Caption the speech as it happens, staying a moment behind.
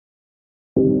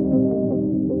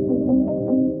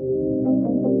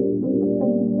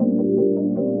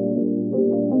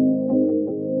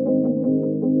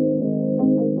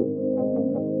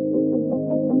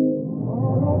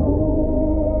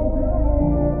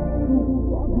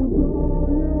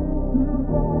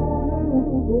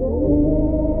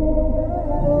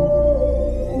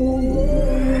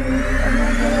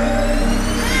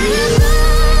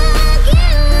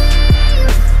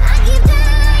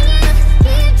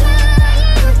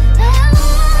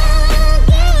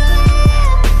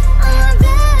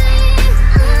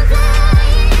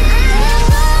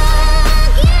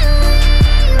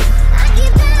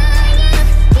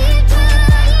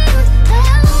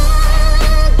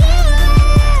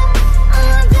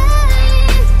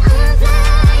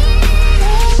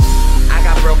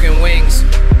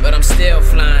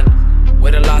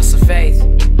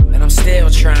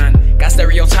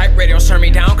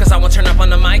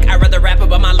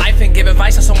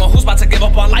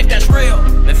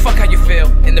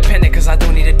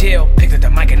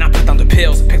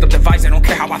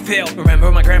care how I feel.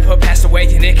 Remember my grandpa passed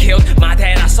away and it killed my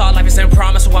dad. I saw life is in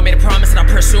promise, so I made a promise that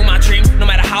I'll pursue my dreams no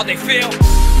matter how they feel.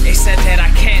 They said that I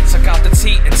can't, took out the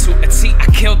T into a T, I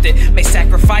killed it. Made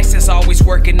sacrifices, always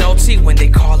working OT. When they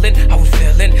callin', I was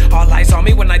feeling all eyes on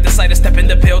me when I decide to step in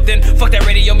the building. Fuck that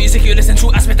radio music you listen to,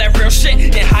 I spit that real shit.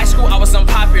 In high school I was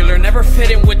unpopular, never fit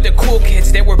in with the cool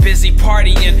kids. They were busy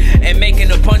partying and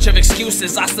making a bunch of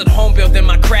excuses. I stood home building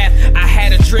my craft, I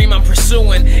had a dream I'm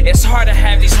pursuing. It's hard to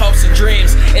have these hopes and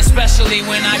dreams, especially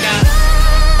when I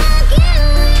got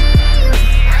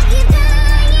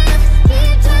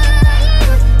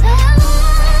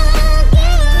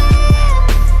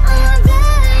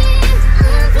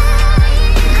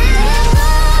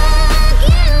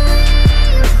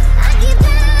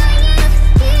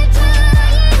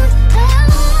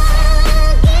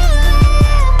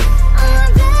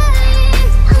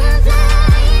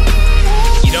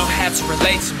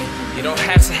to me. You don't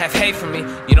have to have hate for me.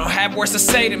 You don't have words to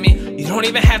say to me. You don't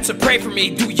even have to pray for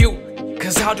me, do you?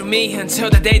 Cause I'll do me until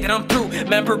the day that I'm through.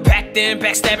 Remember back then,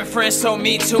 backstabbing friends told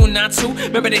me to not to.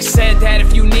 Remember they said that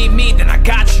if you need me, then I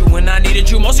got you. When I needed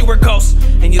you, most of you were ghosts,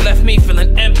 and you left me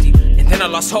feeling empty. And then I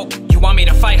lost hope. You want me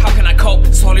to fight, how can I cope?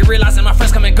 Slowly realizing my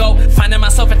friends come and go, finding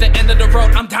myself at the end of the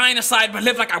road. I'm dying inside, but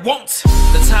live like I won't.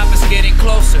 The top is getting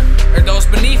closer, or those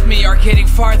beneath me are getting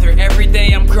farther. Every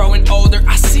day I'm growing older,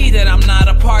 I see that I'm not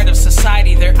a part of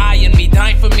society. They're eyeing me,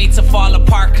 dying for me to fall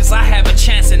apart. Cause I have a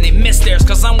chance and they miss theirs,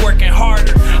 cause I'm working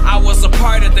harder. I was a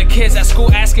part of the kids at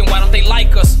school asking why don't they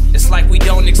like us. It's like we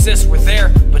don't exist, we're there,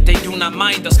 but they do not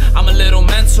mind us. I'm a little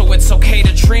mental, it's okay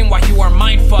to dream while you are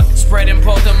mindfucked. Spreading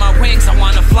both of my wings, I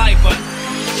wanna fly, but